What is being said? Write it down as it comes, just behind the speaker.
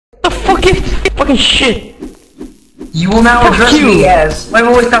The fucking shit. You will now Fuck address you. me as. Wait,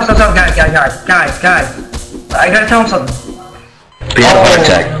 stop, guys. I gotta tell him something. He had a heart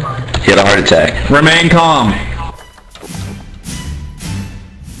attack. He had a heart attack. Remain calm.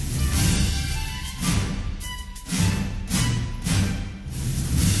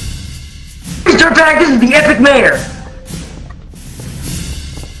 Dirtbag, this is the epic mayor.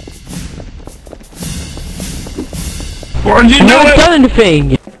 What did you I do haven't it? done anything.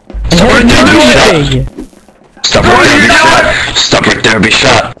 What did you do? Stop right there, be shot. Stop right there, be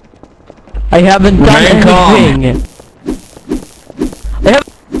shot. I haven't done Remain calm. anything. I have.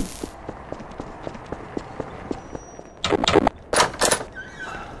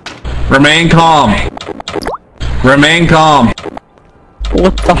 Remain calm. Remain calm.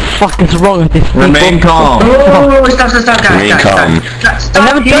 What the fuck is wrong with this people? Remain calm. Oh, stop, guys. Remain calm. Stop I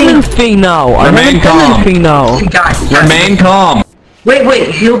haven't done anything now. Remain calm. Guys. Remain calm.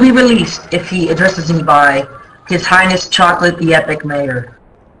 Wait, he'll be released if he addresses me by His Highness Chocolate the Epic Mayor.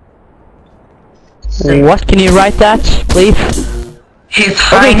 Say, What? Can you write that, please? His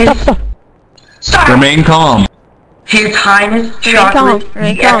Okay, Highness... stop. Remain calm. His Highness calm. Chocolate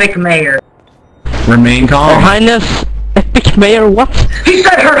Remain the calm. Epic Mayor. Remain Her calm. Highness, Epic Mayor, what? He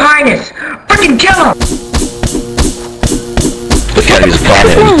said Her Highness! Freaking kill him! Look at him, he's a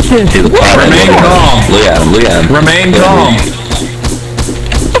pothead. He's a pothead. Remain calm. Look at him, look at him. Remain calm.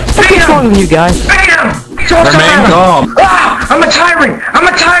 What's wrong with you guys? Beat him! Remain calm. Ah! I'm a tyrant!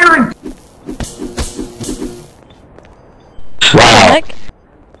 Wow.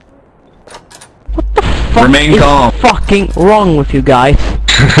 Fuck Remain is calm. fucking wrong with you guys?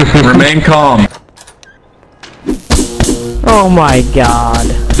 Remain calm. Oh my god.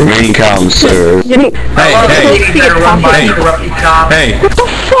 Remain calm, sir. Hey, hey, You better run by Hey. the corrupted cop. hey. What the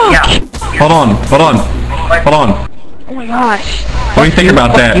fuck? Yeah. Hold on. Oh my gosh. What do you think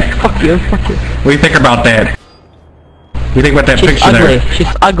about that? Fuck you. What do you think about that? What do you think about that She's picture ugly. there?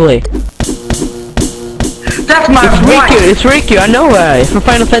 She's ugly. That's my wife! It's Riku, I know her. It's from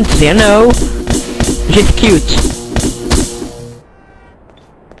Final Fantasy, I know. She's cute.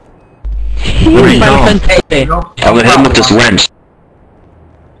 Remain Final calm. Fantasy. Hey, no. I'm gonna hit him with this wrench.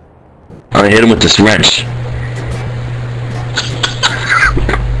 I'm gonna hit him with this wrench.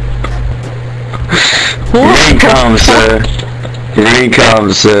 Remain calm, sir. Remain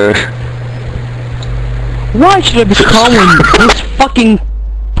calm, sir. Why should I be calm when these fucking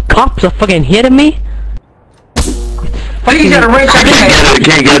cops are fucking hitting me? He's got a wrench on his head. I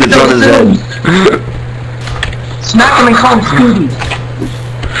can't get it on his head. Smack him and call him Scooby.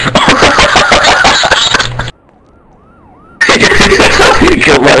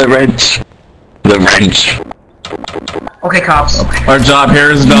 Go by the wrench. The wrench. Okay, cops. Our job here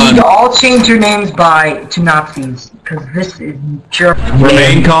is You need done. to all change your names to Nazis, because this is German.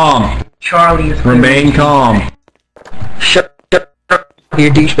 Remain calm. Charlie is Remain calm. Shut up, you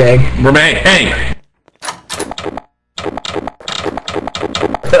douchebag. Remain. Hey.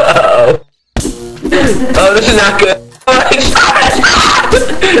 Oh, this is not good.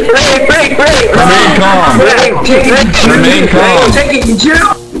 Break! Remain calm. Take it, Remain calm. Take it, you Jew!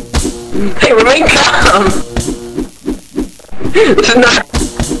 Hey, remain calm!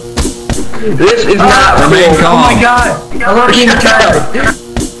 This is not Remain cool. calm. Oh my god! Hello, King Tyler.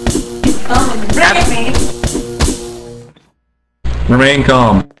 Remain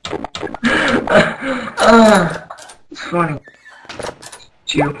calm. It's funny.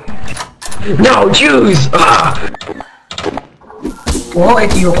 Jew. No, Jews! Well,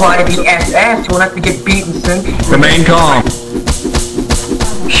 if you apply the SS, you'll have to get beaten soon. Remain calm.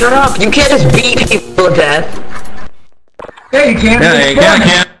 Shut up! You can't just beat people to death. Yeah, you can. Yeah, you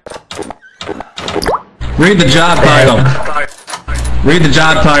can't. Read the job title. Read the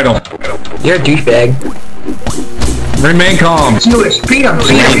job title. You're a douchebag. Remain calm. Jewish. Beat him.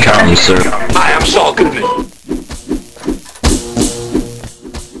 Remain calm, sir. Hi, I'm Saul Goodman.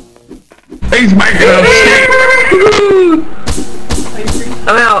 He's making a mistake.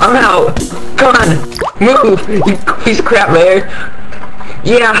 I'm out. Come on. Move, you piece of crap, mayor.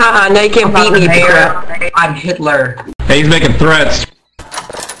 Yeah, haha, now you can't beat me, crap. I'm Hitler. Hey, he's making threats.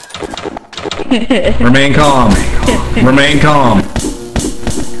 Remain calm. Remain calm.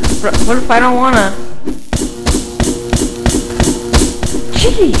 What if I don't wanna?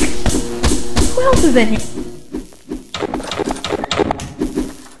 Jeez. Who else is in here?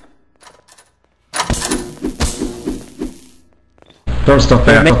 Throw stuff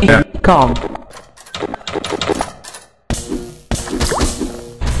at him. Remain calm.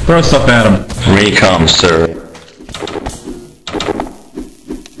 Throw stuff at him. Remain calm, sir.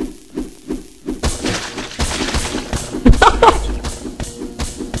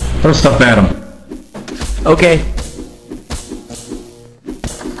 Throw stuff at him. Okay.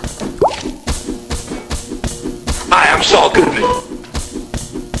 I am Saul Goodman.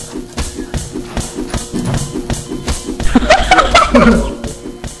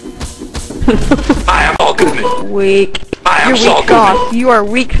 I am Saul Goodman. Weak. I am You're Saul weak sauce. Goodman. You are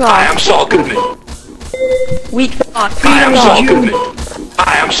weak sauce. I am Saul Goodman. Weak sauce. I am Saul Goodman.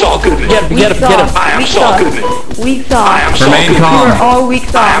 I am Saul Goodman. Get him, get him, get him. I am Weak Saul sauce. Goodman. Weak sauce. I am Saul Remain Goodman. You are calm. all weak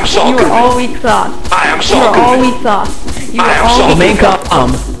sauce. I am Saul You are Goodman. all weak sauce. I am You Saul are all Goodman. weak sauce. You I are am all Saul weak Remain sauce.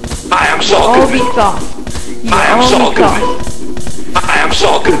 calm. I am Saul All Goodman. weak sauce. You I are am all Saul weak Goodman. sauce. I am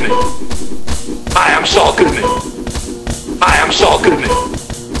Saul Goodman. I am Saul Goodman. I am Saul Goodman.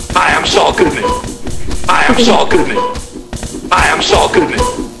 I am Saul Goodman. I am Saul Goodman. I am Saul Goodman.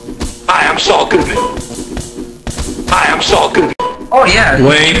 I am Saul Goodman. I am Saul Goodman. Oh yeah.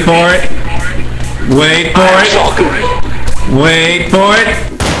 Wait for it. Wait for I am it. Saul Goodman. Wait for it.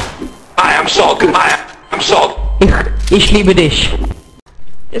 I am Saul Goodman. I am Saul. Ich liebe dich.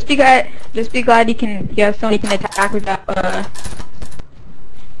 Just be glad you have someone you can attack without,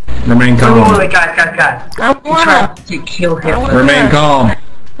 Remain Wait, calm. guys. I don't I'm trying wanna. to kill him. Remain calm.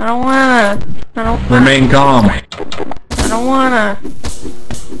 I don't wanna. I don't wanna. Remain calm. I don't wanna.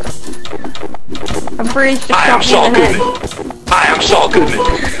 I'm pretty sure I am Saul in the head. Goodman. I am Saul Goodman.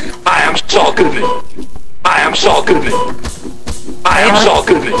 I am Saul Goodman. I am Saul Goodman. I am Saul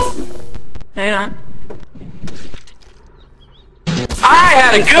Goodman. Hang on. I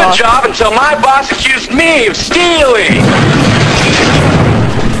had a good job until my boss accused me of stealing.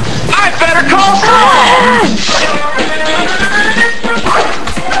 I better call Saul.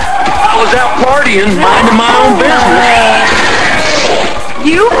 I was out partying, minding my own business.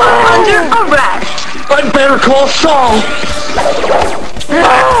 You are under arrest. I'd better call Saul.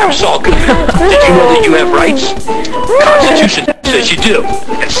 I'm Saul Goodman. Did you know that you have rights? Constitution says you do,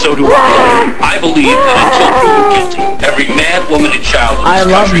 and so do I. I believe that until proven guilty, every man, woman, and child in I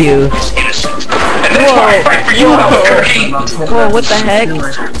this love country you. is innocent. And that's why I fight for you, Albuquerque. Whoa, what the heck?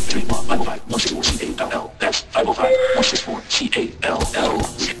 505-164-CALL. That's 505-164-CALL.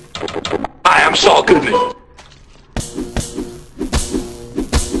 I am Saul Goodman.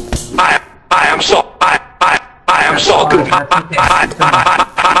 I am Saul. I am Saul Goodman.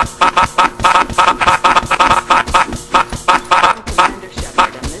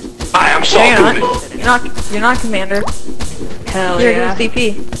 I am Saul Hang on. Goodman. You're not Commander. Hell You're yeah. the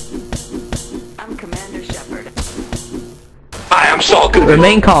CP. I'm Commander Shepard. I am Saul Goodman.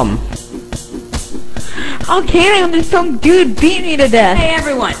 Remain calm. How can I when there's some dude beat me to death? Hey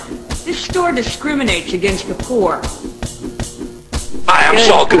everyone, this store discriminates against the poor. I am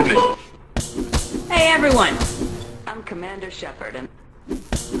Saul Goodman. Hey everyone, I'm Commander Shepard and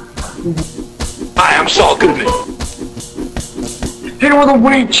I am Saul Goodman. Hit him with a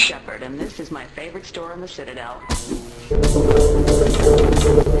winch. Shepard, and this is my favorite store in the Citadel.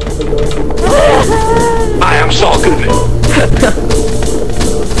 I am Saul Goodman.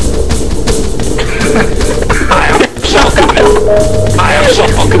 I am Saul Goodman. I am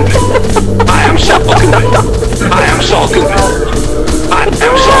Saul Goodman. I am Saul Goodman. I am Saul Goodman. I am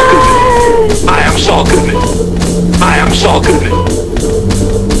Saul Goodman. I am Saul Goodman. I am Saul Goodman.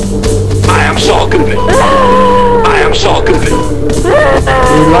 I am Saul Goodman. I am Saul Goodman.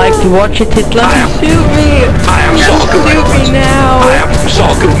 You like to watch it, Hitler? Shoot me! I am Saul Goodman. Shoot me now! I am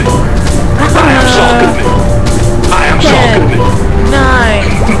Saul Goodman. I am Saul Goodman. I am Saul 10, Goodman. 9,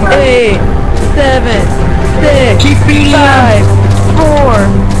 8, 7, 6, 5, 4,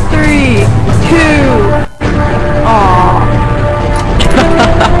 3, 2. Aww.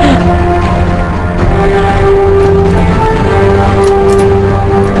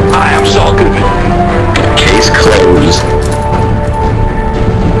 I am Saul Goodman. Case closed.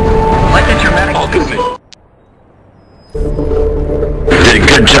 Like a dramatic. Saul Goodman. Did a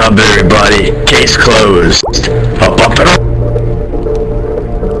good job, everybody. Case closed. Up, up, and up.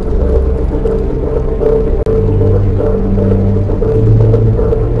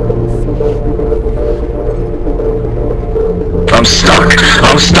 I'm stuck.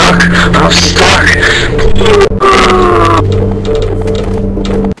 I'm stuck. I'm stuck.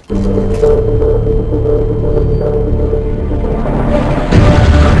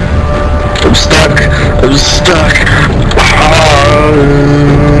 I'm stuck. I'm stuck.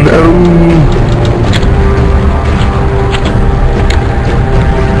 Oh, no.